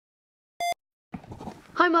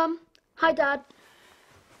Hi Mum. Hi Dad.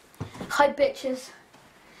 Hi bitches.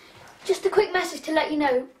 Just a quick message to let you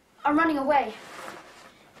know I'm running away.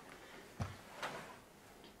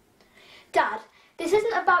 Dad, this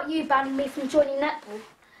isn't about you banning me from joining netball,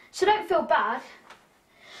 so don't feel bad.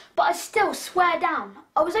 But I still swear down,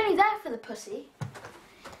 I was only there for the pussy.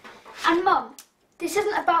 And Mum, this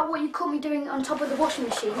isn't about what you caught me doing on top of the washing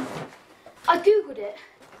machine. I googled it,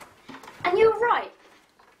 and you were right.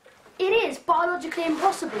 It is biologically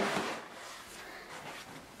impossible.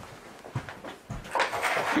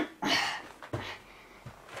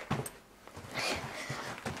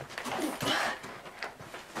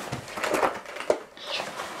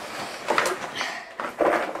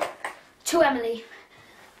 To Emily,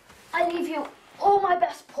 I leave you all my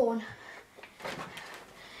best porn.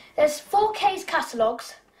 There's 4K's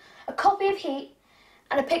catalogues, a copy of Heat,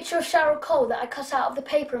 and a picture of Cheryl Cole that I cut out of the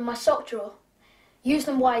paper in my sock drawer. Use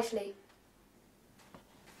them wisely.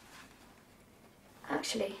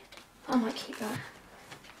 Actually, I might keep that.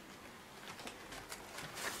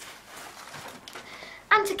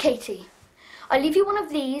 And to Katie, I leave you one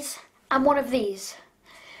of these and one of these.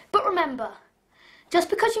 But remember,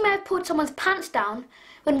 just because you may have pulled someone's pants down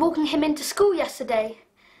when walking him into school yesterday,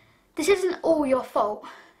 this isn't all your fault.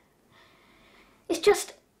 It's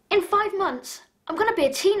just, in 5 months, I'm going to be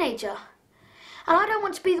a teenager. And I don't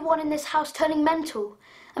want to be the one in this house turning mental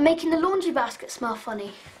and making the laundry basket smell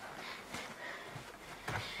funny.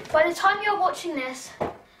 By the time you're watching this,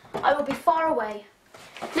 I will be far away,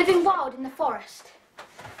 living wild in the forest,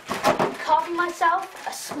 carving myself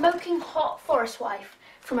a smoking hot forest wife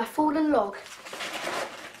from a fallen log.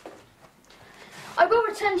 I will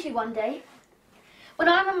return to you one day, when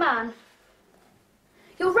I'm a man.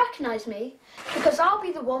 You'll recognise me, because I'll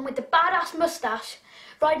be the one with the badass moustache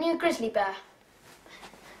riding a grizzly bear.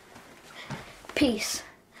 Peace.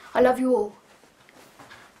 I love you all.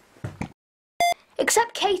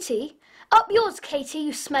 Except Katie. Up yours, Katie,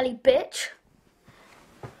 you smelly bitch.